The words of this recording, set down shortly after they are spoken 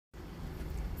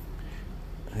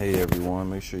Hey everyone,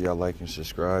 make sure y'all like and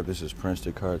subscribe. This is Prince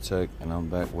the Car Tech, and I'm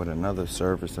back with another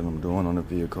service that I'm doing on the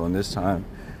vehicle. And this time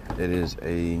it is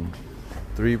a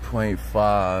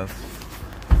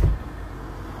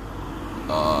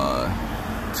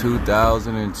 3.5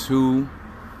 2002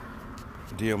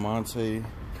 Diamante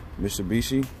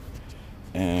Mitsubishi,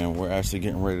 and we're actually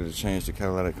getting ready to change the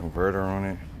catalytic converter on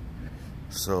it.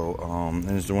 So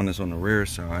and it's the one that's on the rear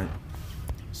side.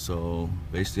 So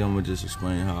basically I'm gonna just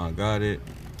explain how I got it.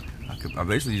 I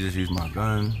basically just used my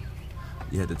gun.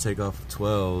 You had to take off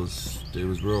 12s. It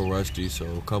was real rusty, so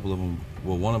a couple of them,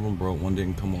 well, one of them broke, one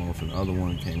didn't come off, and the other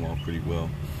one came off pretty well.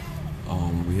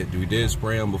 We did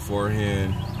spray them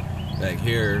beforehand. Back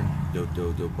here,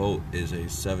 the bolt is a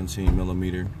 17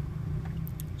 millimeter.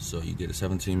 So you get a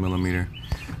 17 millimeter,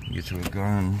 you get you a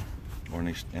gun or an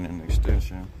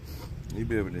extension. You'll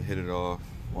be able to hit it off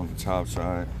on the top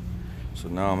side. So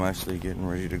now I'm actually getting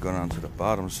ready to go down to the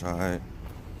bottom side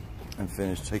and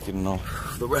finish taking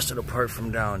off the rest of the part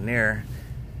from down there,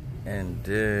 and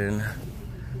then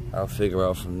I'll figure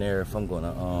out from there if I'm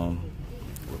gonna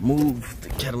remove the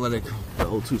catalytic, the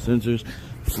O2 sensors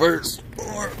first,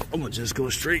 or I'm gonna just go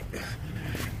straight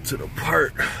to the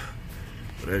part.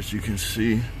 But as you can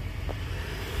see,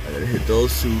 I gotta hit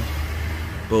those two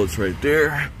bolts right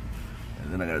there,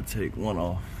 and then I gotta take one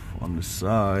off on the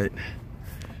side.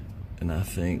 And I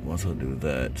think once I do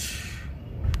that,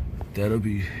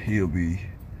 he'll be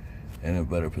in a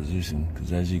better position,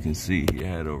 because as you can see, he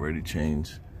had already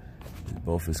changed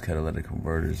both his catalytic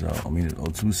converters out. I mean, his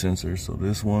O2 sensors. So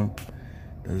this one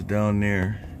that's down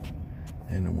there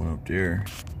and the one up there,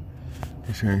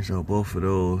 he changed out both of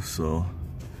those. So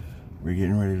we're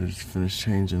getting ready to finish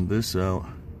changing this out,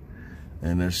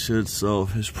 and that should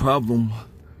solve his problem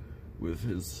with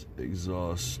his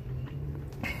exhaust.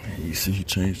 And you see he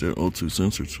changed that O2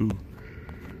 sensor too.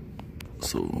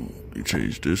 So he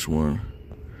changed this one,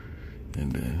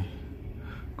 and then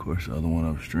of course the other one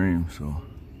upstream. So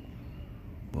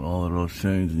but all of those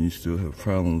change and you still have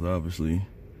problems. Obviously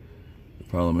the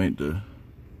problem ain't the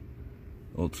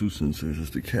O2 sensors, it's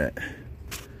the cat.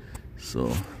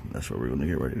 So that's why we're gonna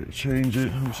get ready to change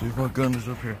it. Let me see if my gun is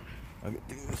up here. I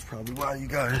think that's probably why you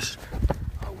guys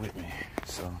are with me.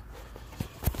 So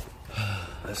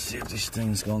let's see if these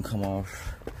things gonna come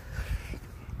off.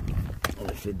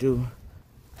 And if they do,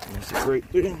 that's a great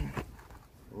thing.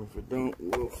 And if it don't,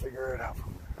 we'll figure it out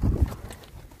from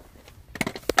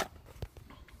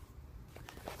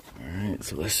there. Alright,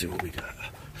 so let's see what we got.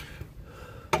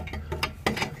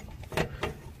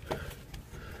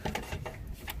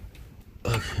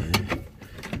 Okay.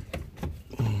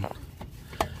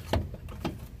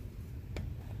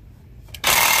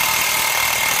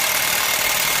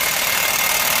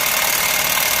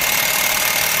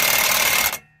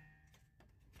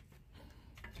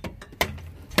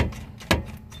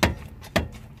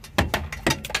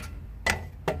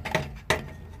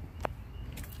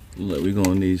 Look, we're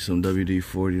gonna need some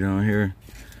WD-40 down here,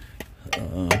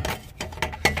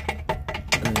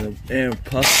 and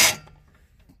possibly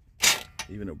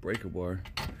even a breaker bar,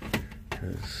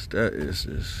 because that is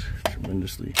just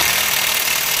tremendously. There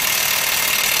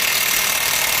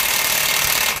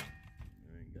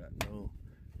ain't got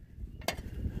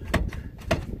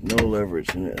no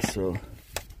leverage in it, so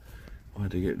we'll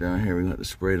have to get down here. We're gonna have to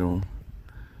spray them,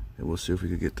 and we'll see if we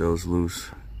can get those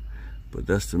loose. But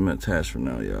that's the task for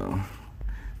now, y'all.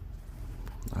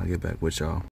 I'll get back with y'all.